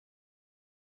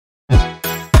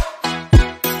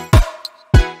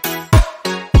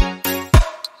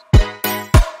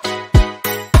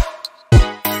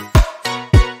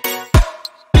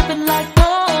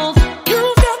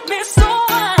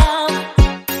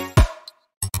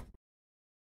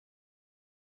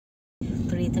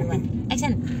3 2 1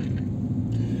 Action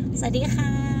สวัสดีค่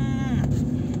ะ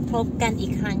พบกันอี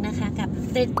กครั้งนะคะกับ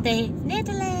เตเนเธ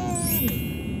อร์แลนด์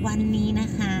วันนี้นะ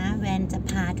คะแวนจะ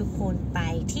พาทุกคนไป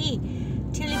ที่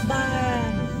ทิลิบา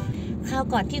นคราว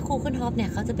ก่อนที่คูเคิลฮอปเนี่ย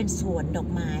เขาจะเป็นสวนดอก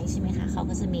ไม้ใช่ไหมคะเขา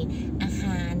ก็จะมีอาค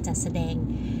ารจัดแสดง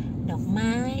ดอกไ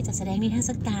ม้จัดแสดงนิทรร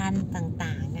ศการ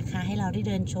ต่างๆนะคะให้เราได้เ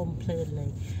ดินชมเพลินเลย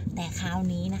แต่คราว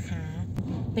นี้นะคะ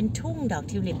เป็นทุ่งดอก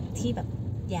ทิวลิปที่แบบ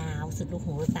ยาวสุดลูก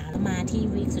หูลูกตาแล้วมาที่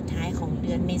วีคสุดท้ายของเ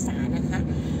ดือนเมษายนนะคะ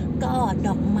ก็ด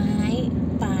อกไม้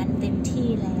บานเต็มที่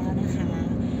แล้วนะคะ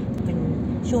เป็น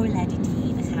ช่วงเวลาดี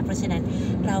ๆนะคะเพราะฉะนั้น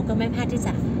เราก็ไม่พลาดที่จ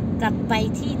ะกลับไป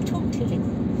ที่ทุ่งทิวลิป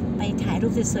ไปถ่ายรู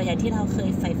ปสวยๆอย่างที่เราเคย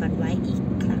ใฝ่ฝันไว้อีก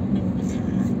ครั้งหนึ่งนะคะ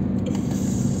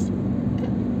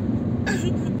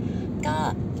ก็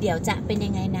เดี๋ยวจะเป็นยั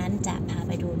งไงนั้นจะพาไ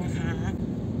ปดูนะคะ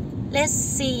Let's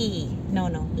see no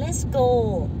let's go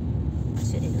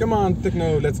Come on Techno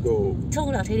let's go ทุ่ง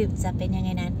ดอกทิวลิปจะเป็นยังไง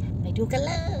นั้นไปดูกันเ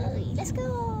ลย Let's go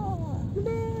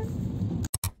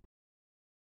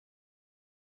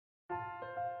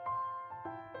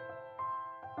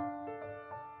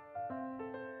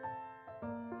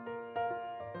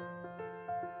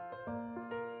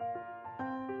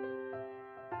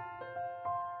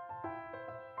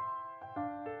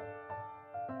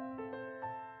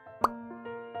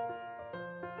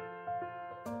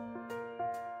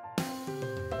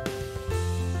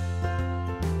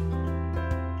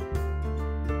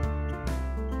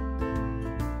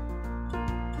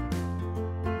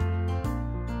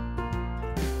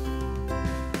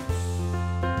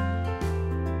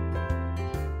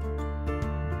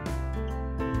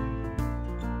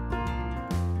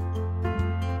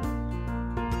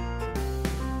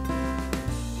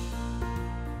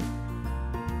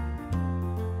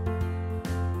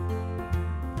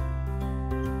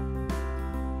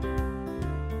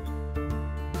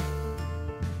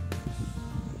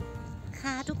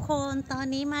ค่ะทุกคนตอน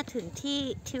นี้มาถึงที่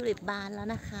ทิวลิปบานแล้ว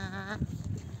นะคะ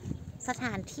สถ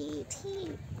านที่ที่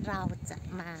เราจะ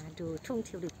มาดูทุ่ง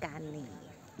ทิวลิปกันนี่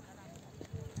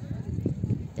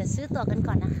จะซื้อตั๋วกัน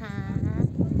ก่อนนะคะ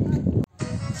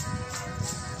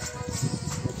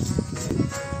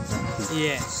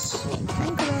Yes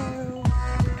Thank you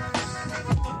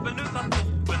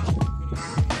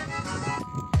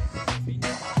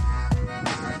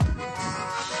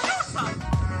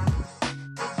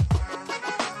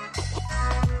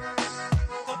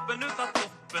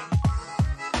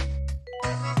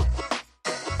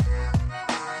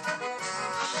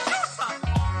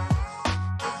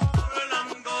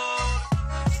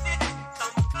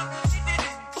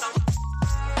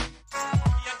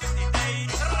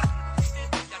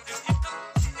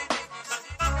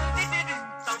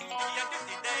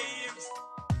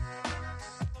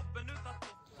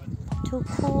ทุก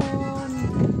คน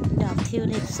ดอกทิว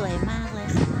ลิปสวยมากเลย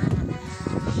ค่ะ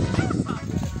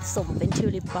สมเป็นทิว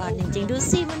ลิปบานจริงๆดู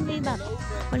สิมัน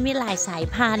มีหลายสาย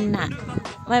พันธุ์อ่ะ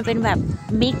มันเป็นแบบ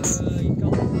มิกซ์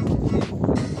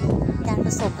การผ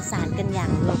สมผสานกันอย่า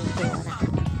งลงตัวนะคะ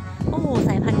โอ้โหส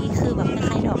ายพันธุ์นี้คือแบบค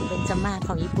ล้ายๆดอกเบญจมาศข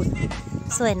องญี่ปุ่น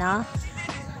สวยเนาะ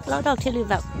แล้วดอกทิวลิป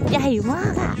แบบใหญ่มา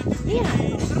กอ่ะเนี่ย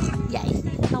ใหญ่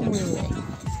เท่ามือเลย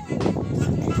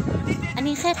อัน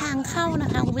นี้แค่ทางเข้านะ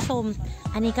คะคุณผู้ชม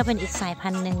อันนี้ก็เป็นอีกสายพั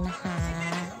นธุ์หนึ่งนะคะ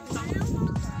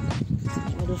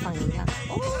มาดูฝั่งนี้ค่ะ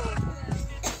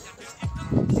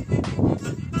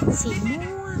สีม่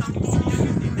วงสีขา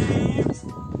ว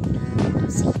ดู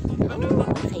สิ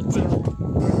ไข่เจียว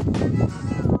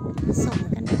ผสม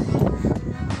กัน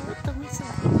ตรงนี้สว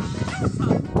ย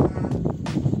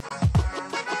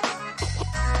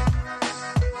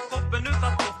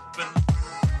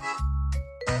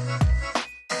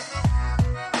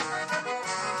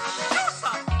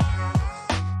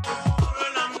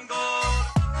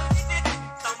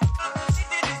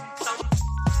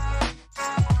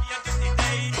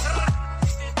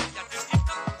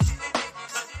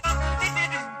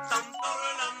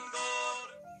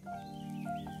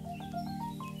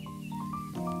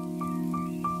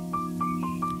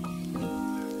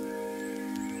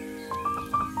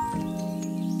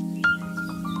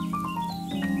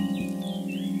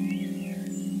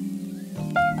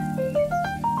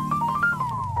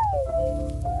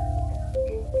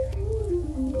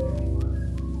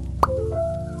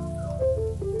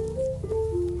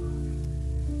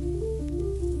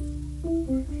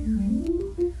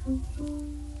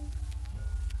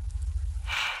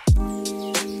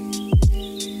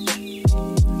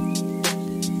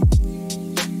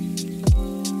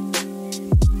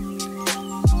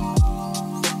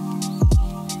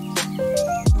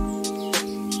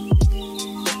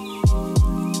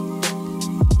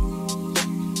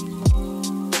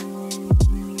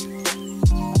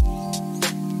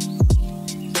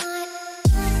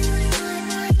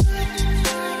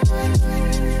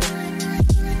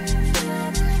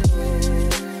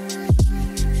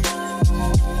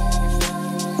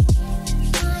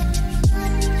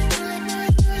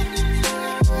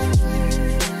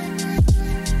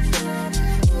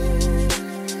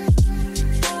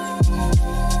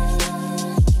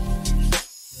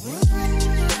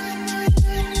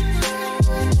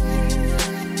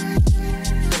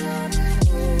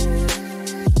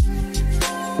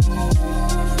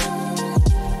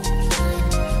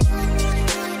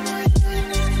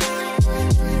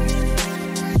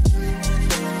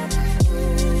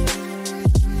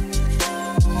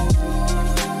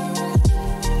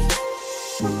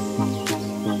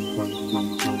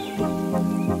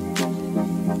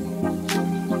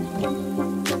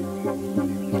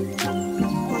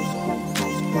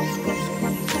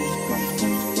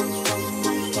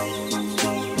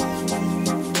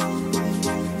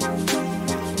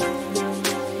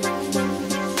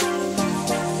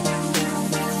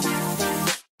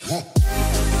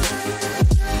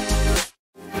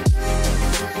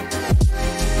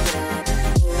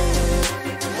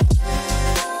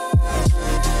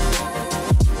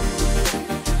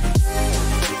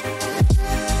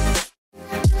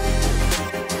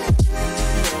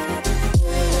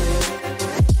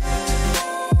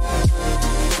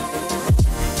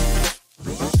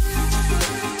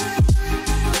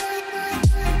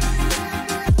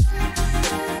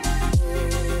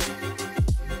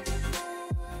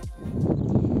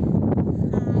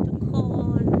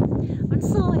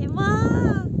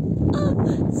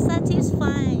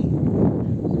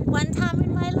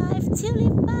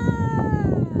Tulip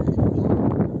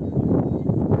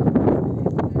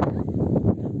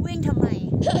วิ่งทำไม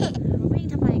วิ่ง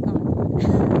ทำไมก่อน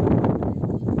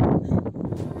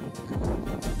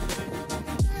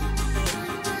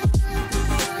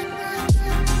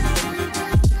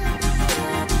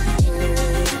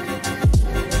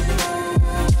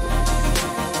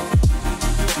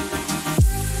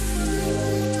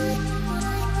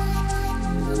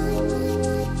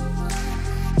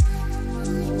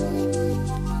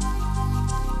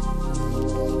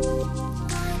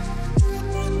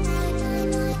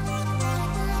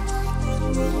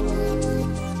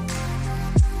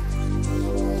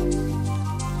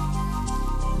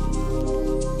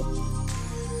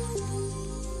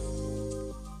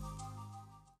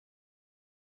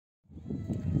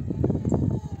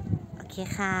โอเค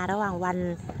ค่ะระหว่างวัน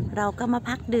เราก็มา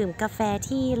พักดื่มกาแฟ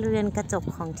ที่เรือนกระจก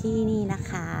ของที่นี่นะ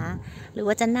คะ หรือ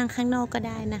ว่าจะนั่งข้างนอกก็ไ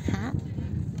ด้นะคะ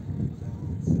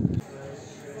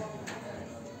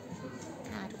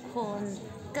ค่ะทุกคน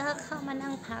ก็เข้ามา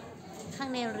นั่งพักข้าง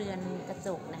ในเรือนกระจ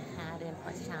กนะคะเรือนพ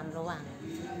อชามระหว่าง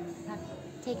พัก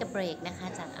เทคเบรกนะคะ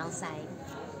จากเอาไซด์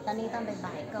ตอนนี้ตอน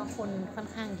บ่ายๆก็คนค่อน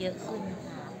ข้างเยอะขึ้นนะ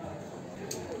คะ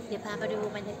เดี๋ยวพาไปดู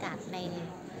บรรยากาศใน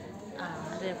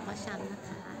เรือนพอชามนะค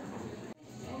ะ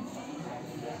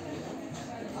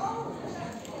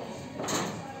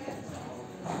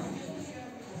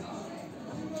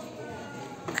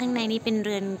ข้างในนี้เป็นเ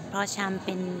รือนพอชามเ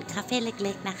ป็นคาเฟ่เ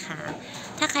ล็กๆนะคะ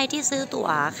ถ้าใครที่ซื้อตั๋ว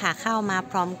ค่ะเข้ามา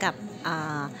พร้อมกับ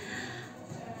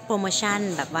โปรโมชั่น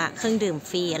แบบว่าเครื่องดื่ม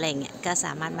ฟรีอะไรเงี้ยก็ส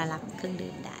ามารถมารับเครื่อง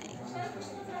ดื่มได้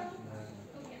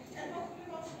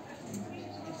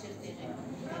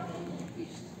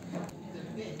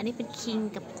อันนี้เป็นคิง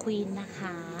กับควีนนะค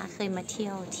ะเคยมาเที่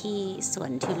ยวที่สว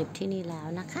นทิวลิปที่นี่แล้ว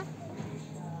นะคะ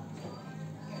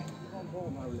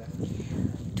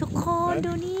ทุกคน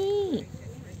ดูนี่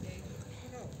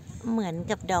เหมือน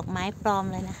กับดอกไม้ปลอม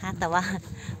เลยนะคะแต่ว่า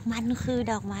มันคือ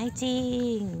ดอกไม้จริ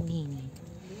งนี่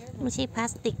ไม่ใช่พลา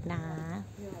สติกนะ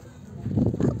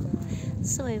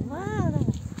สวยมากเลย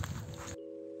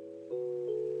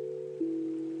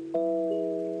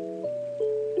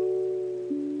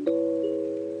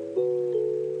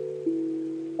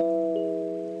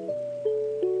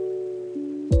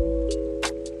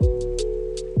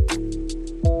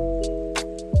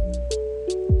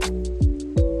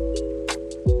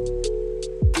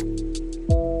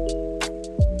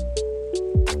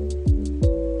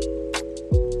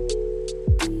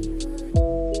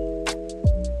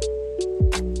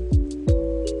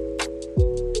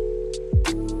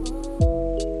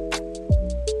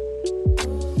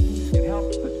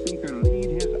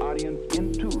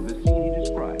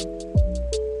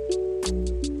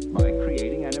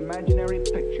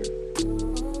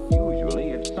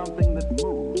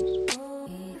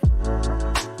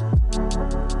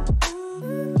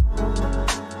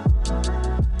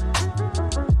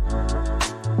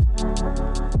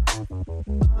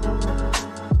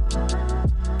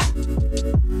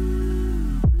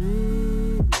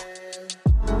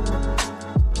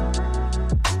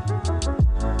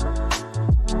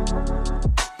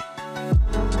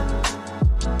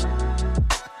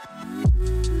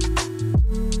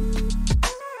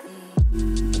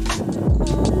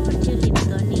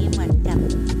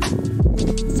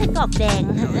กรอกแดง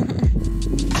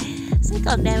ไส้ก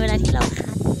รอกแดงเวลาที่เราคัด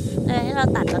เวลาที่เรา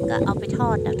ตัดแล้วก็เอาไปทอ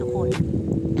ดนะทุกคน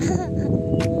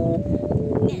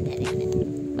เนี่ย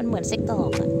มันเหมือนไส้กรอ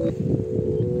กอะ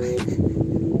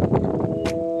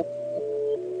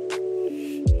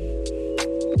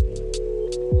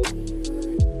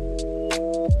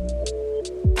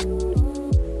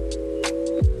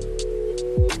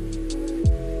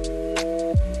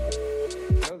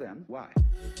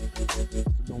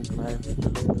Don't climb the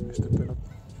Mr. Tulip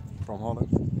from Holland.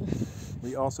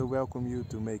 We also welcome you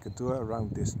to make a tour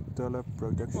around this tulip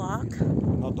production. Walk.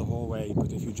 Not the whole way,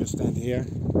 but if you just stand here,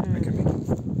 I can make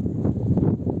it.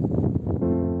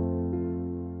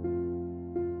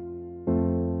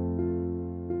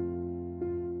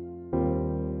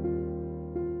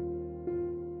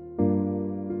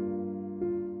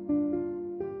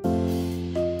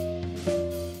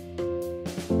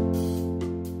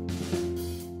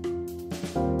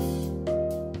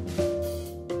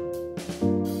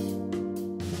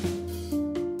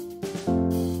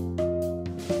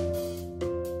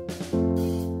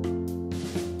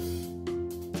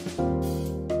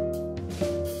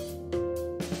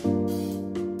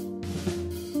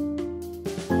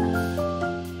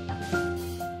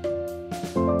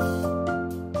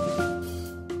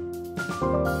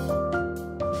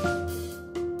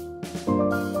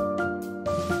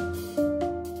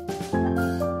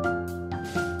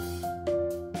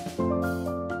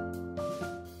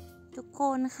 ทุกค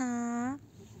นคะ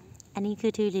อันนี้คื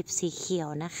อทิวลิปสีเขียว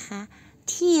นะคะ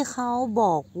ที่เขาบ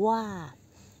อกว่า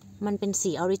มันเป็น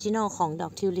สีออริจินอลของดอ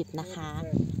กทิวลิปนะคะ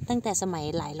ตั้งแต่สมัย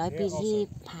หลายร้อยปีที่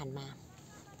ผ่านมา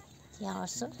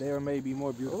They are maybe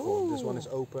more beautiful. This one is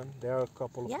open. There are a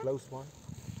couple of closed ones.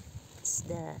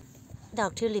 The ดอ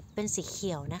กทิวลิปเป็นสีเ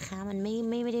ขียวนะคะมันไ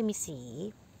ม่ได้มีสี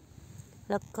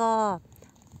แล้วก็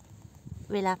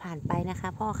เวลาผ่านไปนะคะ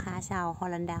พ่อค้าชาวฮอ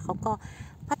ลันดาเขาก็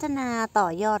พัฒนาต่อ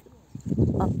ยอด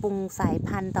ปรับปรุงสาย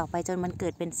พันธุ์ต่อไปจนมันเกิ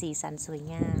ดเป็นสีสันสวย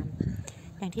งาม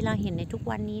อย่างที่เราเห็นในทุก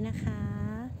วันนี้นะคะ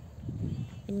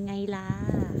เป็นไงล่ะ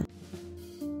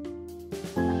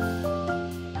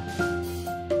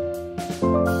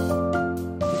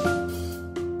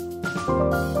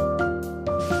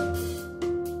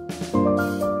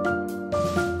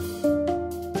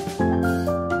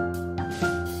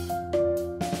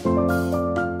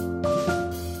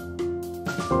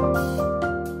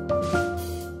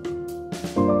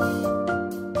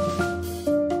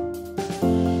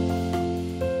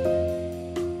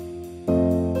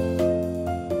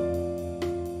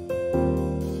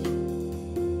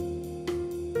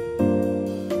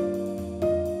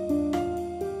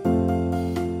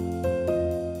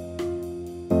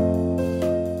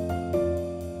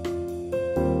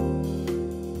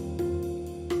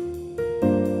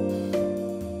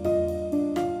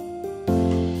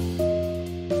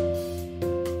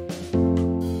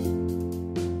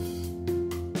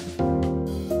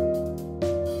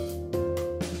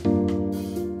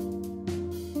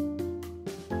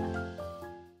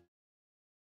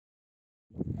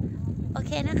โอ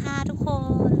เคนะคะทุกค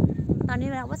นตอนนี้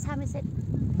เวลาว่าtime is it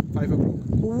 5 o'clock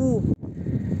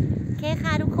โอเคค่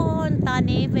ะทุกคนตอน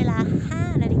นี้เวลา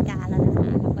5 นาฬิกาแล้วนะคะ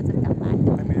เราก็จะกลับบ้าน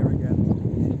กัน I'm here again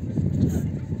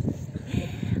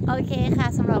โอเคค่ะ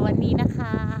สำหรับวันนี้นะค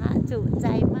ะจุใจ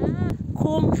มาก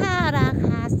คุ้มค่าราค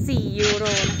า4 ยูโร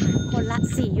นะคะคนละ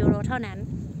4 ยูโรเท่านั้น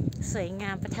สวยงา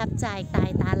มประทับใจตาย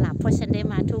ตาหลับเพราะฉันได้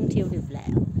มาทุ่งทิวลิปแล้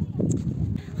ว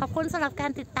ขอบคุณสำหรับกา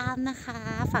รติดตามนะคะ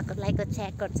ฝากกดไลค์กดแช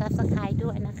ร์กด Subscribe ด้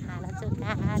วยนะคะแล้วเจอ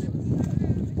กัน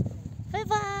บ๊าย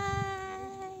บาย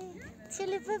ทิว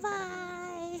ลิปบ๊ายบา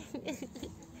ย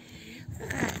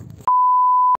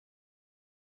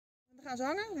Gaan ze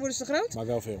hangen? Worden ze te groot? Maar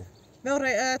wel veel. Wel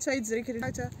 2, 3 keer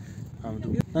buiten. Gaan we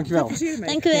doen. Dankjewel. Plezier mee.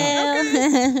 Thank you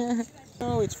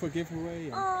Oh, it's for giveaway.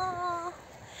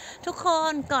 ทุกค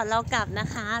นก่อนเรากลับนะ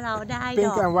คะเราได้ด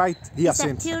Pink อก and white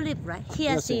hyacinth. Tulip right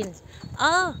hyacinth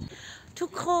ทุ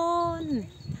กคน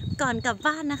ก่อนกลับ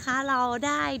บ้านนะคะเราไ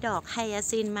ด้ดอกไฮยา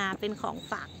ซินมาเป็นของ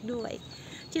ฝากด้วย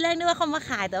ที่แรกนึกว่าเขามา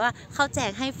ขายแต่ว่าเขาแจ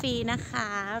กให้ฟรีนะคะ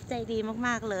ใจดีม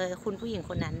ากๆเลยคุณผู้หญิง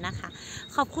คนนั้นนะคะ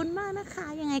ขอบคุณมากนะคะ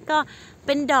ยังไงก็เ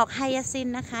ป็นดอกไฮยาซิน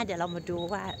นะคะเดี๋ยวเรามาดู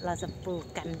ว่าเราจะปลูก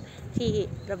กันที่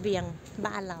ระเบียง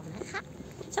บ้านเรานะคะ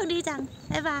โชคดีจัง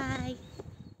บ๊ายบาย